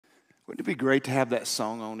Wouldn't it be great to have that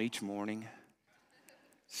song on each morning?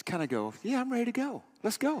 Just kind of go, yeah, I'm ready to go.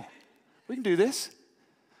 Let's go. We can do this.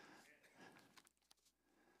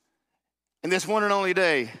 In this one and only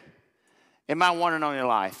day, in my one and only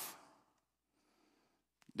life,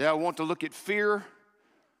 do I want to look at fear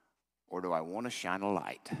or do I want to shine a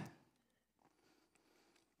light? A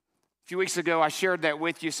few weeks ago, I shared that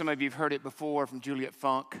with you. Some of you have heard it before from Juliet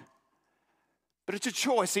Funk. But it's a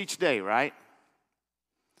choice each day, right?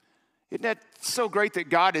 Isn't that so great that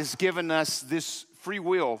God has given us this free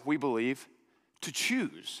will, we believe, to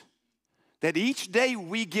choose? That each day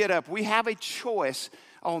we get up, we have a choice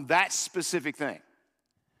on that specific thing.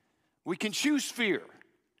 We can choose fear.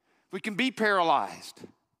 We can be paralyzed.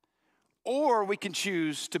 Or we can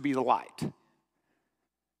choose to be the light. There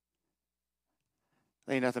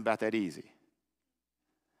ain't nothing about that easy.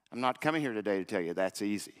 I'm not coming here today to tell you that's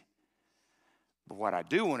easy. But what I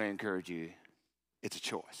do want to encourage you, it's a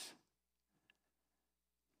choice.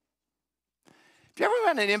 Have you ever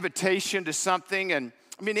had an invitation to something? And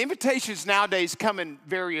I mean, invitations nowadays come in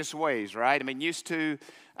various ways, right? I mean,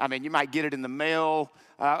 you might get it in the mail.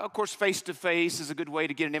 Of course, face-to-face is a good way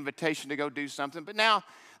to get an invitation to go do something. But now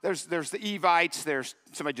there's the evites. There's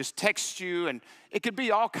somebody just texts you. And it could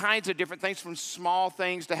be all kinds of different things, from small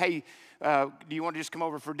things to, hey, do you want to just come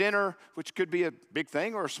over for dinner, which could be a big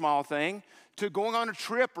thing or a small thing, to going on a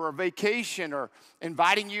trip or a vacation or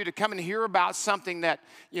inviting you to come and hear about something that,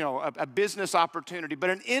 a business opportunity. But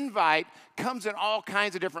an invite comes in all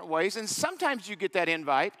kinds of different ways. And sometimes you get that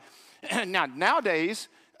invite. Now, nowadays,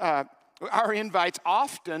 our invites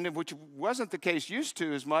often, which wasn't the case used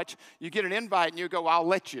to as much, you get an invite and you go, I'll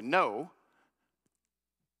let you know,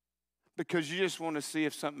 because you just want to see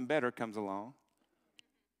if something better comes along.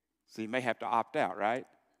 So you may have to opt out, right?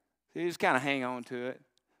 So you just kind of hang on to it.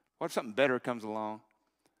 What if something better comes along?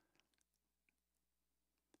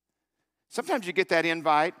 Sometimes you get that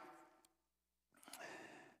invite,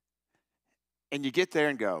 and you get there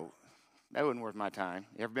and go, that wasn't worth my time.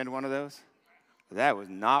 You ever been to one of those? That was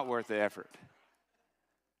not worth the effort.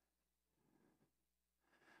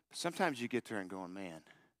 But sometimes you get there and going, man,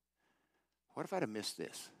 what if I'd have missed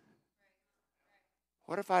this?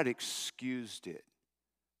 What if I'd excused it?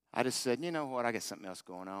 I just said, you know what, I got something else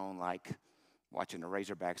going on, like watching the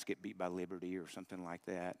Razorbacks get beat by Liberty or something like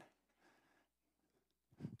that.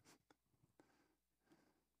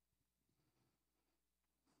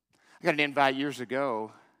 I got an invite years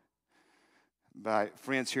ago by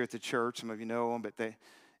friends here at the church. Some of you know them, but they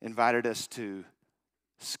invited us to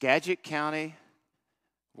Skagit County,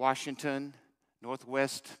 Washington,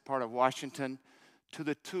 northwest part of Washington, to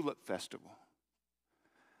the Tulip Festival.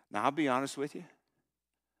 Now, I'll be honest with you.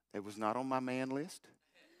 It was not on my man list.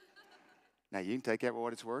 Now, you can take that for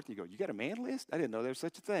what it's worth. You go, you got a man list? I didn't know there was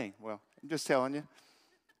such a thing. Well, I'm just telling you.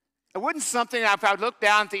 It wasn't something if I looked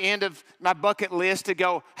down at the end of my bucket list to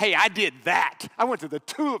go, hey, I did that. I went to the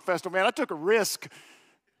Tulip Festival, man. I took a risk.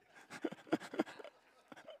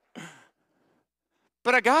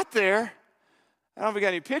 But I got there. I don't know if we got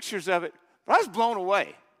any pictures of it, but I was blown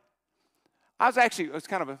away. It was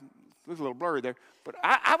kind of it was a little blurry there, but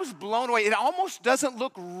I was blown away. It almost doesn't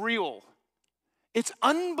look real. It's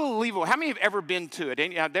unbelievable. How many have ever been to it?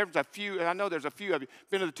 And there's a few, I know there's a few of you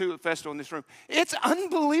been to the Tulip Festival in this room. It's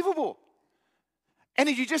unbelievable. And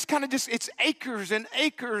you just it's acres and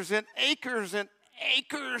acres and acres and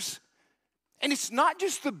acres. And it's not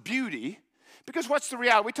just the beauty, because what's the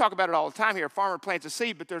reality? We talk about it all the time here. A farmer plants a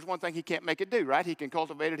seed, but there's one thing he can't make it do, right? He can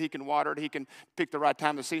cultivate it, he can water it, he can pick the right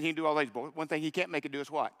time to seed, he can do all these. But one thing he can't make it do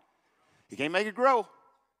is what? He can't make it grow.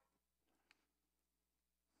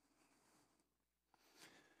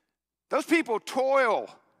 Those people toil.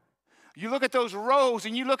 You look at those rows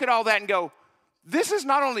and you look at all that and go, this is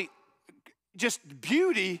not only just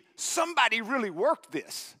beauty, somebody really worked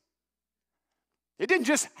this. It didn't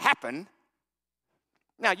just happen.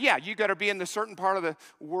 Now, yeah, you got to be in the certain part of the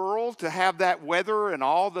world to have that weather and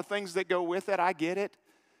all the things that go with it. I get it.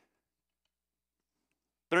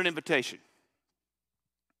 But an invitation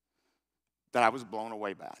that I was blown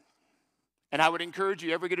away by. And I would encourage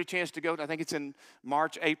you, ever get a chance to go, I think it's in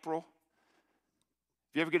March, April.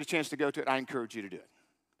 If you ever get a chance to go to it, I encourage you to do it.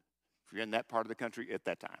 If you're in that part of the country at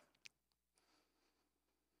that time.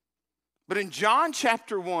 But in John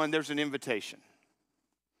chapter 1, there's an invitation.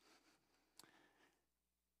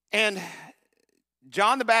 And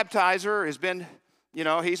John the Baptizer has been,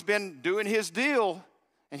 he's been doing his deal.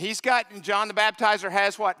 And John the Baptizer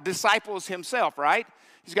has what? Disciples himself, right?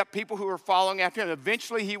 He's got people who are following after him.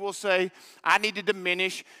 Eventually he will say, I need to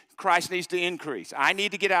diminish, Christ needs to increase. I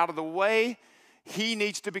need to get out of the way, he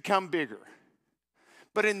needs to become bigger.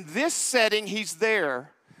 But in this setting, he's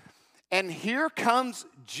there. And here comes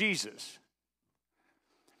Jesus.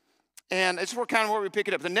 And it's kind of where we pick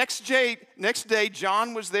it up. The next day,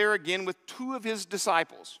 John was there again with two of his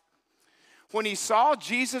disciples. When he saw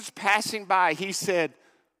Jesus passing by, he said,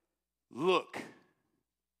 "Look,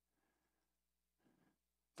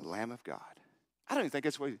 the Lamb of God." I don't even think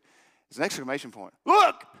that's what it's an exclamation point.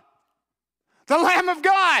 Look, the Lamb of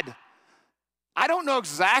God. I don't know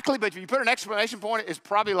exactly, but if you put an exclamation point, it's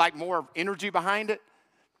probably like more energy behind it.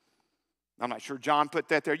 I'm not sure John put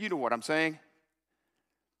that there. You know what I'm saying.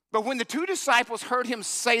 But when the two disciples heard him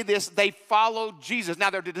say this, they followed Jesus. Now,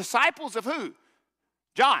 they're the disciples of who?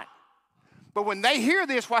 John. But when they hear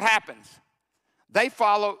this, what happens? They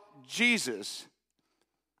follow Jesus.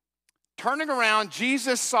 Turning around,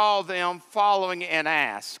 Jesus saw them following and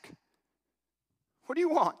asked, "What do you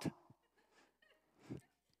want?"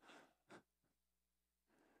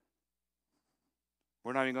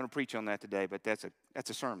 We're not even going to preach on that today, but that's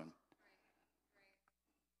a sermon.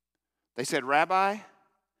 They said, "Rabbi,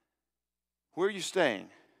 where are you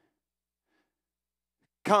staying?"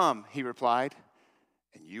 "Come," he replied,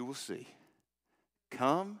 "and you will see."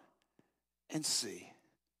 Come and see.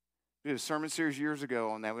 We did a sermon series years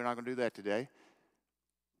ago on that. We're not going to do that today.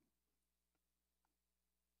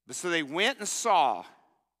 But so they went and saw.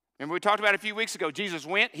 Remember we talked about it a few weeks ago. Jesus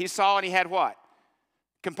went, he saw, and he had what?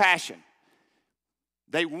 Compassion.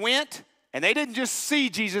 They went, and they didn't just see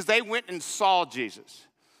Jesus. They went and saw Jesus.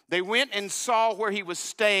 They went and saw where he was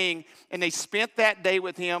staying, and they spent that day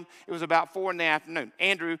with him. It was about 4 p.m.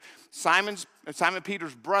 Andrew, Simon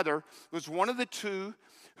Peter's brother, was one of the two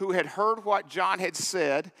who had heard what John had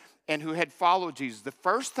said and who had followed Jesus. The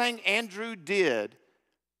first thing Andrew did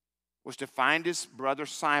was to find his brother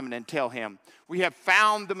Simon and tell him, "We have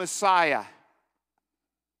found the Messiah."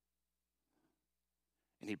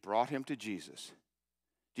 And he brought him to Jesus.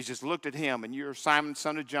 Jesus looked at him, "And you're Simon,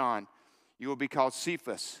 son of John. You will be called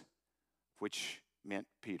Cephas," which meant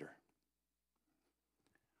Peter.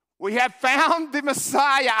 "We have found the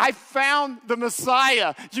Messiah. I found the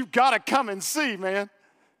Messiah. You've got to come and see, man.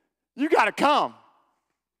 You got to come."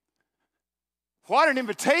 What an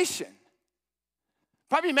invitation.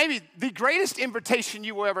 Probably maybe the greatest invitation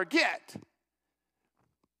you will ever get.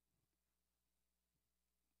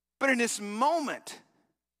 But in this moment,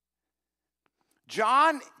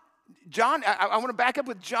 John, I want to back up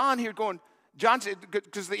with John here John said,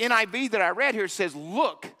 because the NIV that I read here says,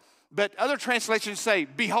 "Look," but other translations say,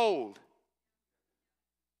 "Behold."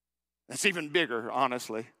 That's even bigger,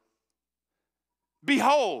 honestly.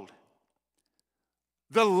 Behold,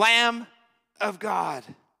 the Lamb of God.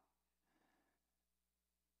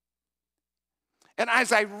 And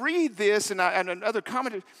as I read this and other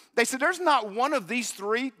commentators, they said there's not one of these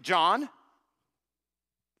three, John,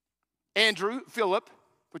 Andrew, Philip,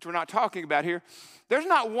 which we're not talking about here, there's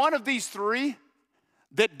not one of these three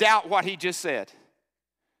that doubt what he just said.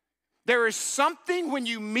 There is something when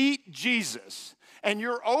you meet Jesus and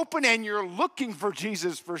you're open and you're looking for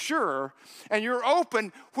Jesus for sure, and you're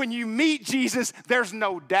open when you meet Jesus, there's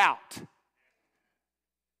no doubt.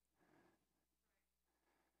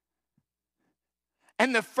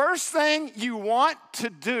 And the first thing you want to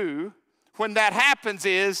do when that happens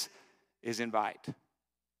is invite.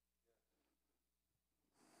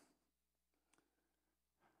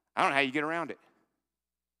 I don't know how you get around it.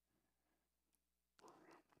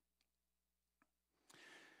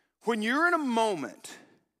 When you're in a moment,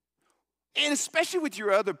 and especially with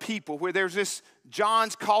your other people, where there's this,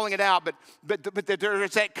 John's calling it out, but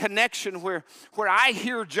there's that connection where I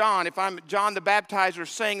hear John, if I'm John the Baptizer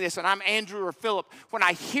saying this, and I'm Andrew or Philip, when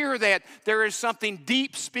I hear that, there is something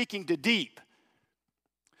deep speaking to deep.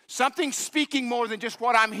 Something speaking more than just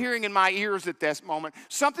what I'm hearing in my ears at this moment.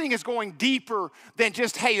 Something is going deeper than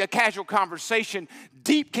just, hey, a casual conversation.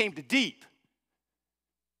 Deep came to deep.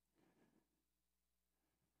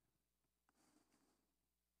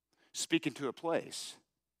 Speaking to a place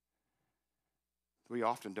we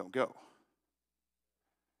often don't go.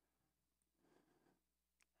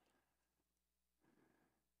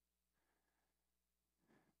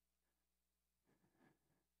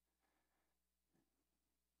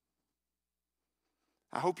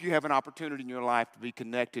 I hope you have an opportunity in your life to be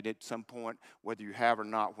connected at some point, whether you have or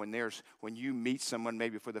not, when you meet someone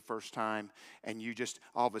maybe for the first time and you just,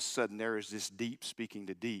 all of a sudden, there is this deep speaking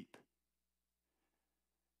to deep.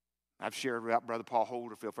 I've shared about Brother Paul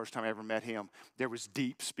Holderfield, first time I ever met him. There was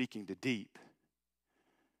deep speaking to deep.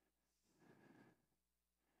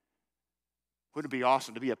 Wouldn't it be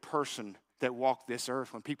awesome to be a person that walked this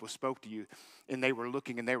earth when people spoke to you and they were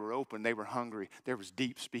looking and they were open, they were hungry. There was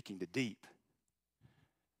deep speaking to deep.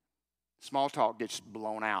 Small talk gets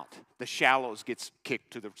blown out. The shallows gets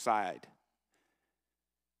kicked to the side.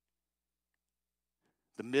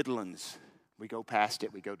 The Midlands, we go past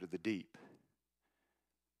it, we go to the deep.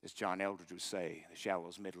 As John Eldridge would say, the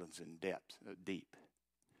shallows, Midlands, and deep.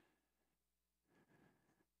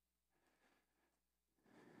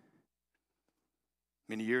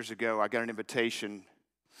 Many years ago, I got an invitation.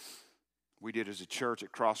 We did as a church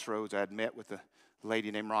at Crossroads. I had met with a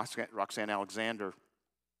lady named Roxanne Alexander,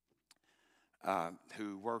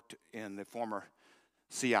 who worked in the former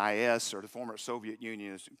CIS, or the former Soviet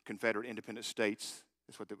Union, Confederate Independent States.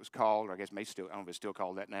 That's what it was called, or I guess I don't know if it's still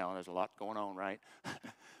called that now. There's a lot going on, right?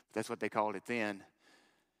 That's what they called it then.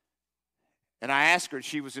 And I asked her,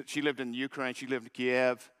 she lived in Ukraine, she lived in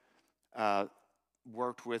Kiev,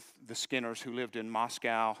 worked with the Skinners who lived in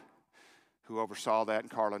Moscow, who oversaw that,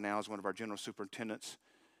 and Carla now is one of our general superintendents.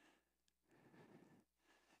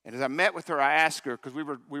 And as I met with her, I asked her, because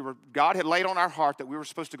God had laid on our heart that we were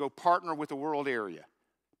supposed to go partner with the world area,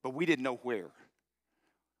 but we didn't know where.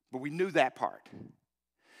 But we knew that part.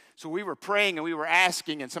 So we were praying and we were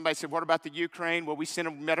asking, and somebody said, what about the Ukraine? Well, we sent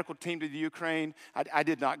a medical team to the Ukraine. I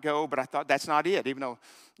did not go, but I thought that's not it, even though,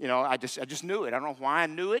 I just knew it. I don't know why I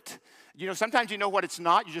knew it. Sometimes you know what it's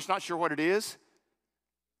not, you're just not sure what it is.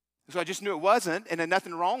 So I just knew it wasn't, and there's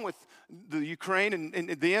nothing wrong with the Ukraine and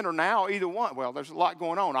then or now, either one. Well, there's a lot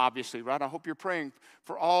going on, obviously, right? I hope you're praying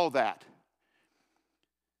for all that.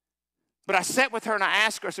 But I sat with her and I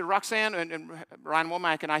asked her, I said, Roxanne and Ryan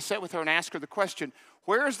Womack, and I sat with her and asked her the question,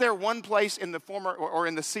 where is there one place in the former or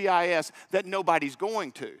in the CIS that nobody's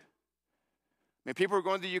going to? I mean, people were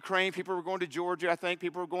going to Ukraine, people were going to Georgia, I think,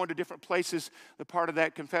 people were going to different places, the part of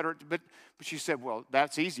that Confederate, but she said, well,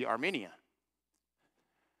 that's easy, Armenia.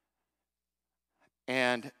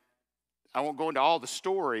 And I won't go into all the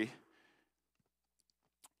story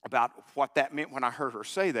about what that meant when I heard her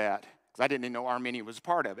say that, because I didn't even know Armenia was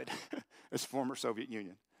part of it. It's former Soviet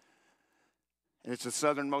Union. And it's the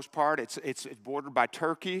southernmost part. It's bordered by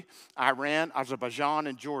Turkey, Iran, Azerbaijan,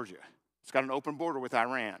 and Georgia. It's got an open border with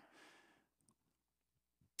Iran.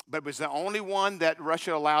 But it was the only one that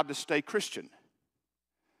Russia allowed to stay Christian.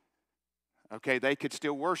 Okay, they could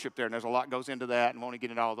still worship there, and there's a lot goes into that, and I won't get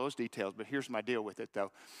into all those details, but here's my deal with it,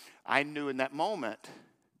 though. I knew in that moment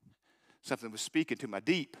something was speaking to my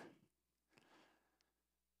deep.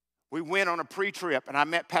 We went on a pre-trip, and I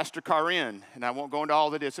met Pastor Karin, and I won't go into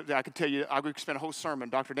all of this. I could tell you, I could spend a whole sermon,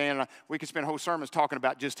 Dr. Dan and I, we could spend whole sermons talking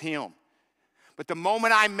about just him. But the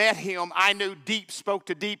moment I met him, I knew deep spoke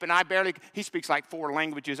to deep, and he speaks like 4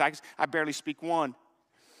 languages. I barely speak one.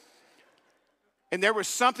 And there was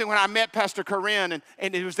something when I met Pastor Karin,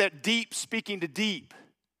 and it was that deep speaking to deep.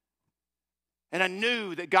 And I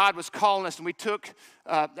knew that God was calling us, and we took,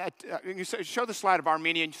 show the slide of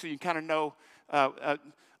Armenia so you kind of know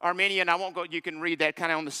Armenia, and I won't go, you can read that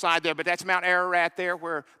kind of on the side there, but that's Mount Ararat there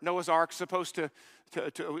where Noah's Ark is supposed to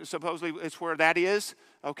supposedly it's where that is.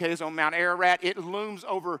 Okay, it's on Mount Ararat. It looms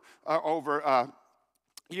over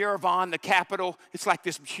Yerevan, the capital. It's like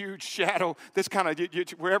this huge shadow. This kind of,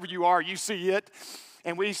 wherever you are, you see it.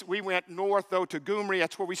 And we went north, though, to Gyumri.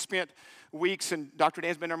 That's where we spent weeks. And Dr.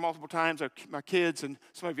 Dan's been there multiple times. My kids and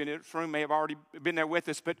some of you in this room may have already been there with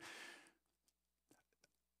us. But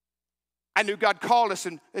I knew God called us.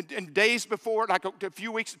 And days before, like a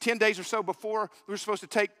few weeks, 10 days or so before, we were supposed to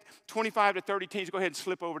take 25 to 30 teens. Go ahead and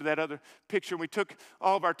slip over to that other picture. And we took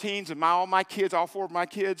all of our teens and all my kids, all 4 of my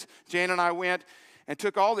kids. Jan and I went and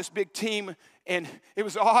took all this big team, and it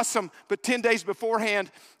was awesome. But 10 days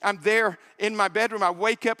beforehand, I'm there in my bedroom. I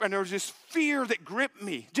wake up, and there was this fear that gripped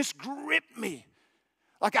me, just gripped me.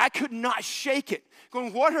 Like I could not shake it.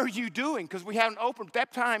 Going, what are you doing? Because we hadn't opened. At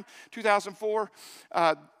that time, 2004,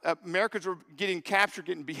 Americans were getting captured,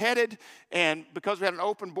 getting beheaded. And because we had an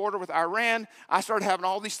open border with Iran, I started having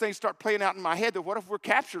all these things start playing out in my head. That what if we're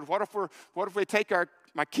captured? What if they take our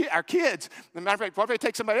kids? As a matter of fact, what if they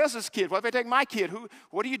take somebody else's kid? What if they take my kid?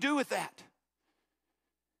 What do you do with that?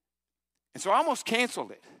 And so I almost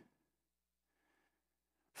canceled it.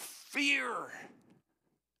 Fear.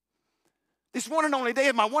 This one and only day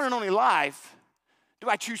of my one and only life, do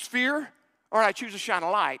I choose fear or do I choose to shine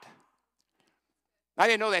a light? I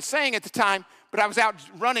didn't know that saying at the time, but I was out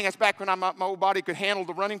running. That's back when my whole body could handle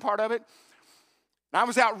the running part of it. And I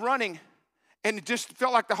was out running, and it just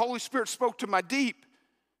felt like the Holy Spirit spoke to my deep.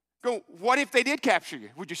 Go, what if they did capture you?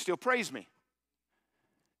 Would you still praise me?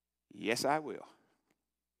 Yes, I will.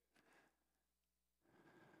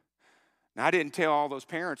 Now, I didn't tell all those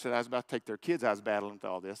parents that I was about to take their kids. I was battling with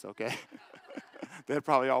all this, okay? They're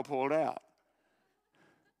probably all pulled out.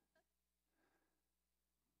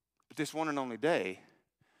 But this one and only day,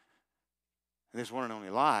 and this one and only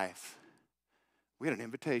life, We had an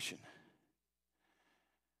invitation.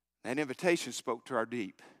 That invitation spoke to our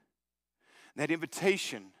deep. And that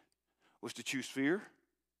invitation was to choose fear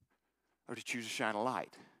or to choose to shine a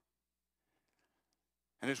light.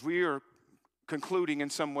 And as we are concluding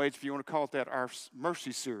in some ways, if you want to call it that, our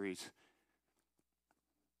mercy series,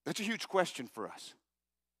 that's a huge question for us.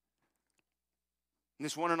 In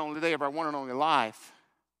this one and only day of our one and only life,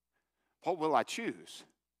 what will I choose?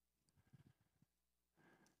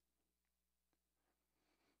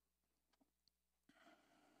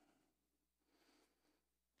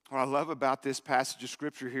 What I love about this passage of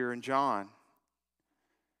Scripture here in John,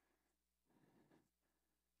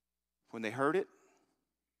 when they heard it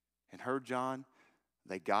and heard John,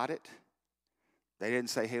 they got it. They didn't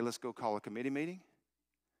say, hey, let's go call a committee meeting.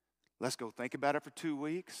 Let's go think about it for 2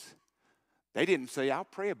 weeks. They didn't say, I'll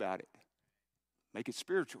pray about it. Make it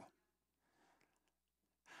spiritual.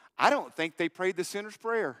 I don't think they prayed the sinner's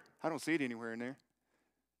prayer. I don't see it anywhere in there.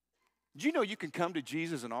 Do you know you can come to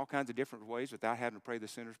Jesus in all kinds of different ways without having to pray the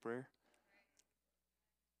sinner's prayer?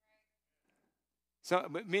 So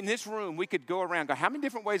in this room, we could go around and go, how many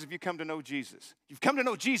different ways have you come to know Jesus? You've come to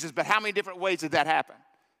know Jesus, but how many different ways did that happen?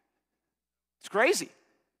 It's crazy.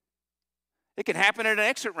 It can happen at an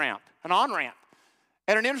exit ramp, an on-ramp,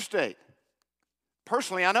 at an interstate.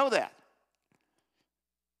 Personally, I know that.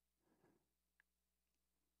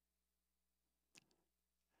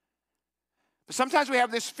 But sometimes we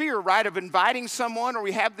have this fear, right, of inviting someone, or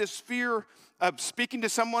we have this fear of speaking to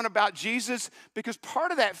someone about Jesus, because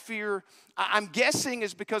part of that fear, I'm guessing,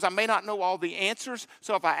 is because I may not know all the answers.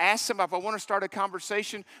 So if I ask them, if I want to start a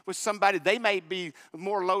conversation with somebody, they may be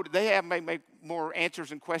more loaded. They may make more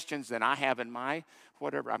answers and questions than I have in my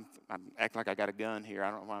whatever. I'm acting like I got a gun here.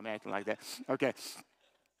 I don't know why I'm acting like that. Okay.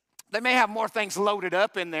 They may have more things loaded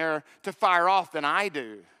up in there to fire off than I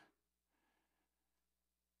do.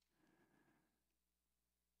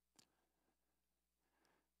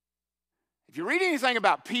 If you read anything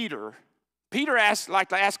about Peter, Peter liked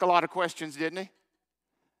to ask a lot of questions, didn't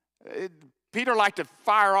he? Peter liked to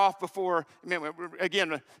fire off before,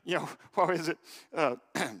 again, what is it?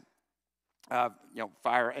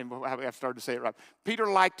 Fire, and I've started to say it right. Peter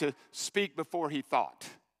liked to speak before he thought.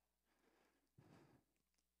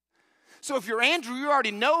 So if you're Andrew, you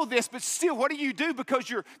already know this, but still, what do you do? Because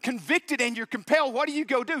you're convicted and you're compelled, what do you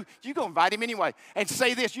go do? You go invite him anyway and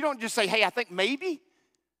say this. You don't just say, hey, I think maybe.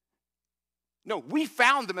 No, we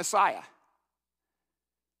found the Messiah.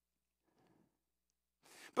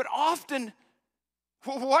 But often,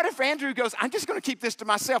 what if Andrew goes, I'm just going to keep this to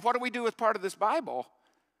myself. What do we do with part of this Bible?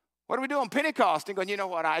 What do we do on Pentecost? And going, you know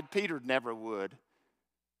what, Peter never would.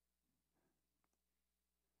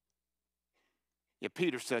 Yeah,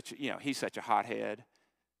 Peter's he's such a hothead.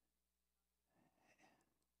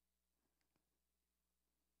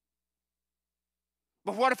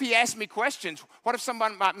 But what if he asks me questions? What if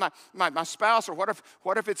somebody, my spouse, or what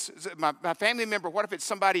if it's my family member? What if it's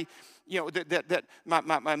somebody, that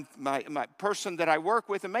my person that I work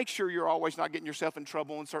with? And make sure you're always not getting yourself in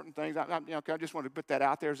trouble in certain things. I just want to put that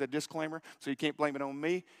out there as a disclaimer, so you can't blame it on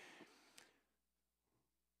me.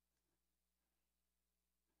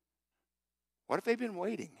 What if they've been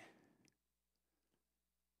waiting?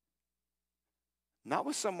 Not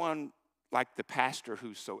with someone like the pastor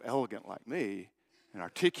who's so elegant like me and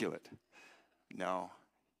articulate. No,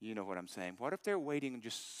 you know what I'm saying. What if they're waiting on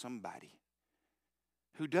just somebody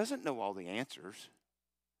who doesn't know all the answers,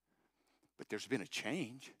 but there's been a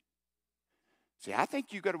change? See, I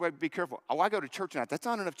think you've got to be careful. Oh, I go to church tonight. That's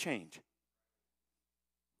not enough change.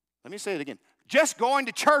 Let me say it again. Just going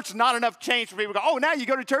to church is not enough change for people to go, oh, now you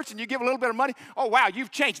go to church and you give a little bit of money. Oh, wow,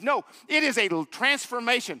 you've changed. No, it is a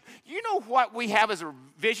transformation. You know what we have as a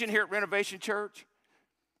vision here at Renovation Church?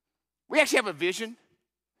 We actually have a vision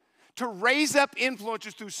to raise up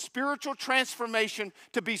influencers through spiritual transformation,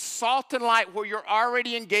 to be salt and light where you're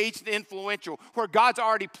already engaged and influential, where God's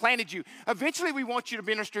already planted you. Eventually, we want you to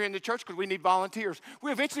minister in the church because we need volunteers.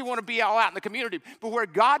 We eventually want to be all out in the community. But where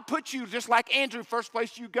God puts you, just like Andrew, first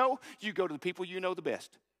place you go to the people you know the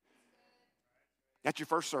best. That's your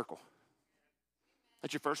first circle.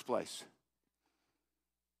 That's your first place.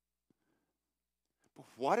 But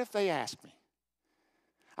what if they ask me?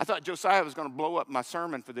 I thought Josiah was going to blow up my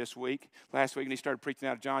sermon for this week, last week, and he started preaching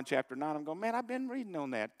out of John chapter 9. I'm going, man, I've been reading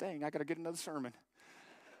on that thing. I got to get another sermon.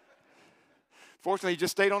 Fortunately, he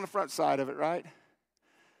just stayed on the front side of it, right?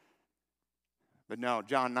 But no,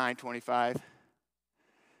 John 9:25.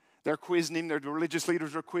 They're quizzing him. The religious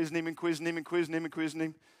leaders are quizzing him and quizzing him and quizzing him and quizzing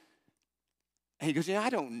him. And he goes, I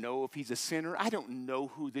don't know if he's a sinner. I don't know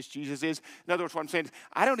who this Jesus is. In other words, what I'm saying is,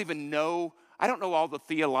 I don't even know. I don't know all the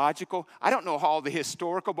theological. I don't know all the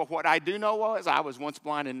historical, but what I do know is I was once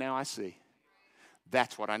blind and now I see.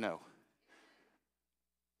 That's what I know.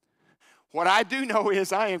 What I do know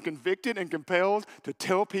is I am convicted and compelled to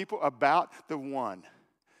tell people about the one.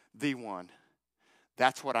 The one.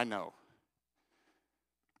 That's what I know.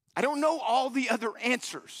 I don't know all the other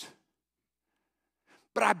answers.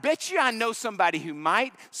 But I bet you I know somebody who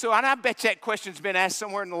might. So, and I bet that question's been asked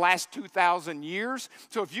somewhere in the last 2,000 years.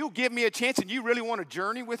 So if you'll give me a chance and you really want to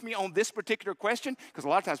journey with me on this particular question, because a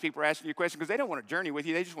lot of times people are asking you a question because they don't want to journey with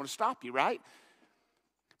you, they just want to stop you, right?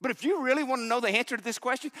 But if you really want to know the answer to this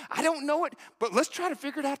question, I don't know it, but let's try to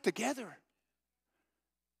figure it out together.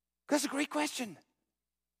 That's a great question.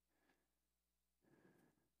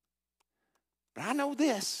 But I know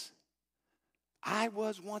this. I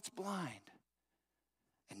was once blind.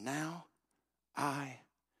 And now I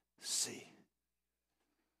see.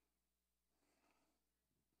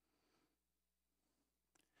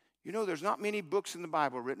 You know, there's not many books in the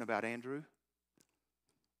Bible written about Andrew.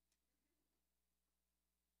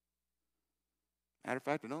 Matter of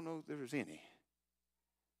fact, I don't know if there's any.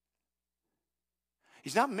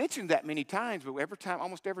 He's not mentioned that many times, but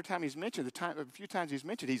almost every time he's mentioned, a few times he's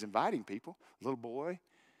mentioned, he's inviting people. Little boy.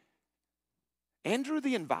 Andrew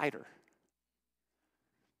the inviter.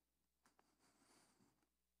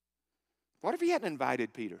 What if he hadn't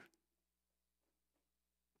invited Peter?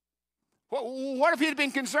 What if he had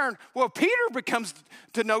been concerned? Well, Peter becomes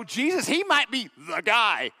to know Jesus. He might be the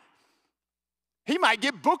guy. He might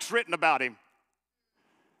get books written about him.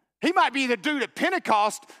 He might be the dude at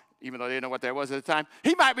Pentecost, even though they didn't know what that was at the time.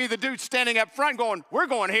 He might be the dude standing up front going, we're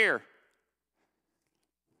going here.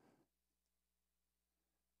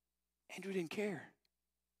 Andrew didn't care.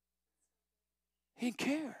 He didn't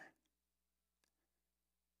care.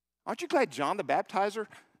 Aren't you glad John the Baptizer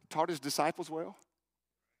taught his disciples well?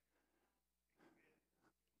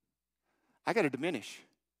 I got to diminish.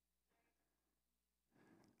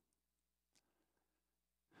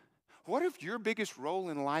 What if your biggest role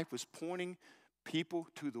in life was pointing people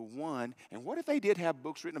to the one, and what if they did have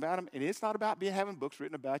books written about them, and it's not about having books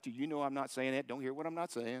written about you. You know I'm not saying that. Don't hear what I'm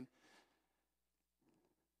not saying.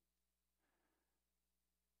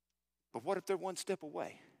 But what if they're one step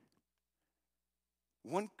away?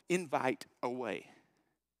 One invite away.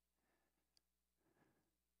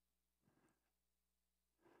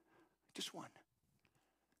 Just one.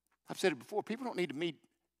 I've said it before. People don't need to meet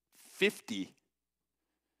 50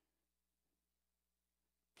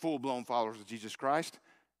 full-blown followers of Jesus Christ.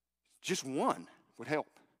 Just one would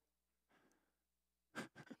help.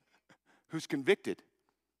 Who's convicted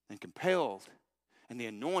and compelled, and the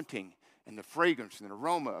anointing and the fragrance and the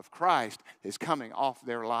aroma of Christ is coming off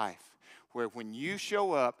their life. Where when you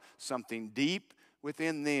show up, something deep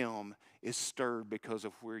within them is stirred because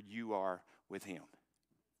of where you are with him.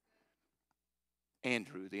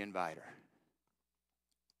 Andrew, the inviter.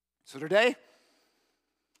 So today,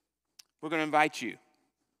 we're going to invite you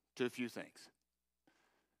to a few things.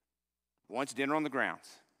 Once dinner on the grounds.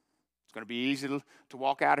 It's going to be easy to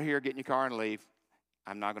walk out of here, get in your car, and leave.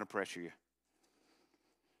 I'm not going to pressure you.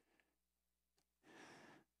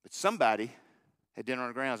 But somebody at dinner on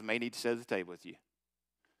the grounds may need to sit at the table with you.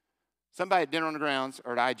 Somebody at dinner on the grounds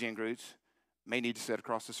or at IGN groups may need to sit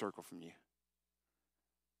across the circle from you.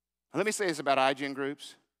 Now, let me say this about IGN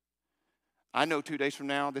groups. I know 2 days from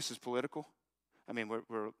now this is political. I mean,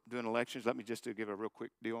 we're doing elections. Let me just give a real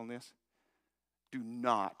quick deal on this. Do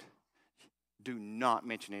not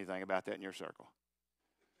mention anything about that in your circle.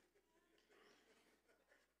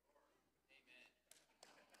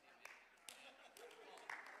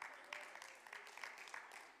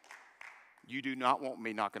 You do not want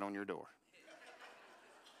me knocking on your door.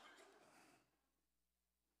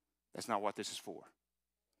 That's not what this is for.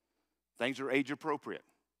 Things are age appropriate.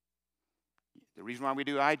 The reason why we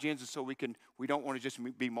do IGNs is so we don't want to just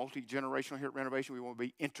be multi-generational here at Renovation. We want to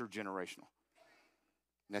be intergenerational.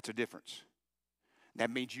 And that's a difference. That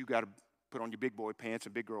means you got to put on your big boy pants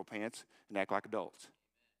and big girl pants and act like adults.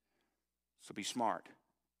 So be smart,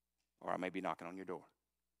 or I may be knocking on your door.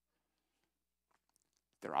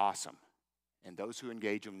 They're awesome. And those who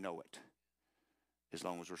engage them know it, as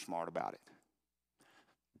long as we're smart about it.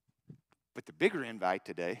 But the bigger invite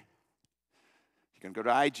today, you're going to go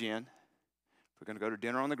to IGN. We're going to go to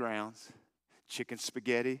dinner on the grounds, chicken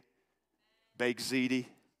spaghetti, baked ziti.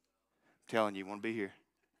 I'm telling you, you want to be here.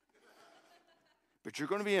 But you're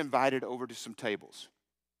going to be invited over to some tables.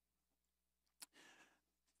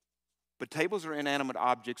 But tables are inanimate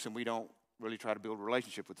objects, and we don't really try to build a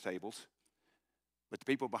relationship with tables. But the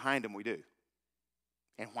people behind them, we do.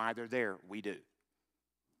 And why they're there, we do.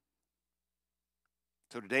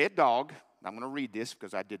 So today at Dog, I'm going to read this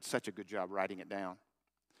because I did such a good job writing it down.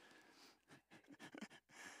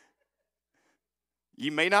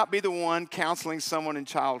 You may not be the one counseling someone in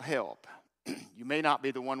child help. You may not be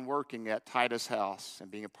the one working at Titus House and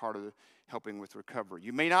being a part of helping with recovery.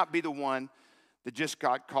 You may not be the one that just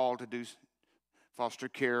got called to do foster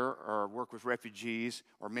care or work with refugees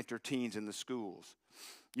or mentor teens in the schools.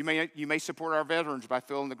 You may support our veterans by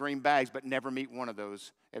filling the green bags, but never meet one of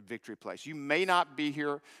those at Victory Place. You may not be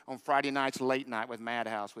here on Friday nights late night with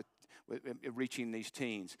Madhouse with reaching these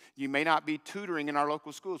teens. You may not be tutoring in our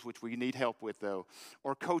local schools, which we need help with, though,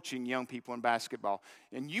 or coaching young people in basketball.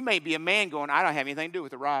 And you may be a man going, I don't have anything to do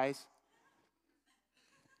with the Rise.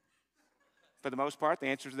 For the most part, the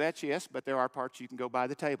answer to that's yes, but there are parts you can go by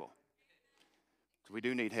the table. So we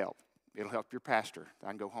do need help. It'll help your pastor. I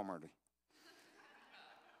can go home early.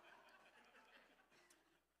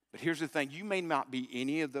 But here's the thing. You may not be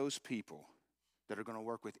any of those people that are going to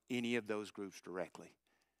work with any of those groups directly.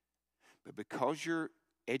 But because you're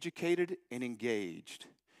educated and engaged,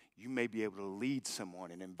 you may be able to lead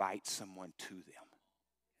someone and invite someone to them.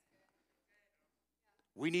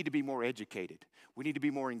 We need to be more educated. We need to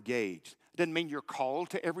be more engaged. It doesn't mean you're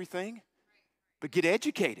called to everything, but get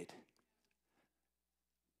educated.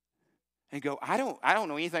 And go, I don't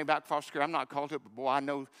know anything about foster care. I'm not called to it, but boy, I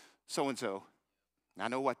know so-and-so. I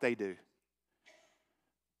know what they do.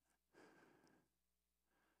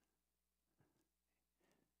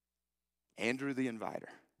 Andrew the Inviter.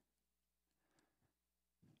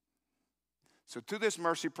 So through this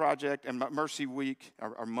Mercy Project and Mercy Week,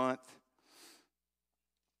 or month,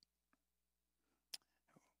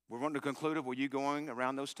 we're wanting to conclude it with you going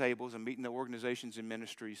around those tables and meeting the organizations and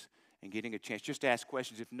ministries and getting a chance just to ask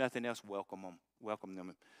questions. If nothing else, welcome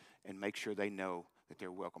them, and make sure they know that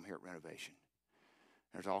they're welcome here at Renovation.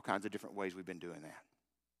 There's all kinds of different ways we've been doing that.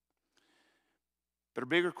 But a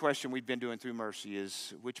bigger question we've been doing through Mercy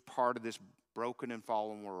is which part of this broken and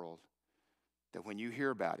fallen world that when you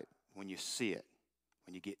hear about it, when you see it,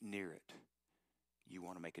 when you get near it, you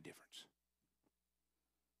want to make a difference.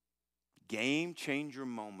 Game changer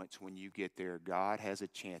moments when you get there, God has a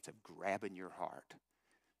chance of grabbing your heart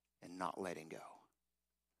and not letting go.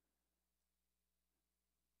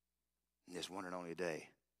 In this one and only day,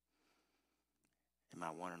 in my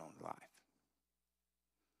one and only life.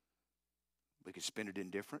 We could spend it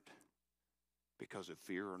indifferent because of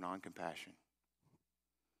fear or non-compassion.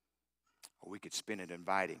 Or we could spend it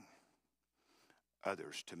inviting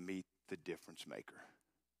others to meet the difference maker.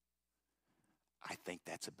 I think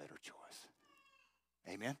that's a better choice.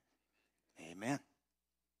 Amen? Amen.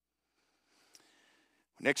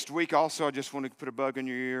 Next week also, I just want to put a bug in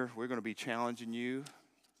your ear. We're going to be challenging you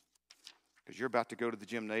because you're about to go to the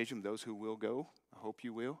gymnasium. Those who will go, I hope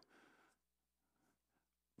you will.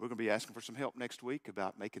 We're going to be asking for some help next week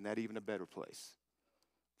about making that even a better place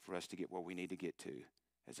for us to get where we need to get to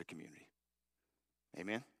as a community.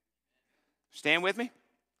 Amen? Stand with me.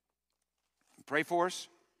 Pray for us.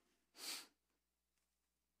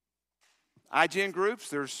 IGN groups,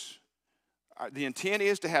 the intent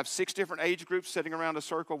is to have 6 different age groups sitting around a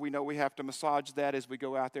circle. We know we have to massage that as we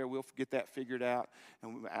go out there. We'll get that figured out.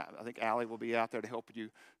 And I think Allie will be out there to help you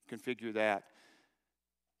configure that.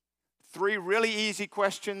 3 really easy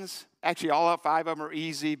questions. Actually, all 5 of them are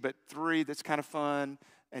easy, but 3 that's kind of fun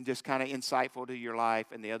and just kind of insightful to your life.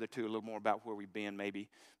 And the other 2 a little more about where we've been maybe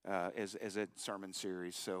as a sermon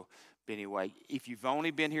series. So anyway, if you've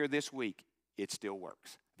only been here this week, it still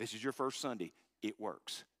works. This is your first Sunday. It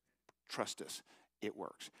works. Trust us. It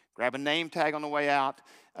works. Grab a name tag on the way out,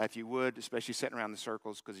 if you would, especially sitting around the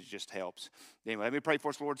circles, because it just helps. Anyway, let me pray for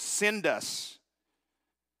us, Lord. Send us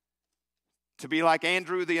to be like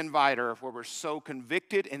Andrew the Inviter, where we're so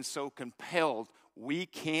convicted and so compelled, we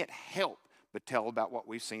can't help but tell about what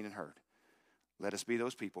we've seen and heard. Let us be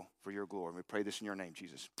those people for your glory. We pray this in your name,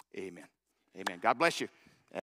 Jesus. Amen. Amen. God bless you.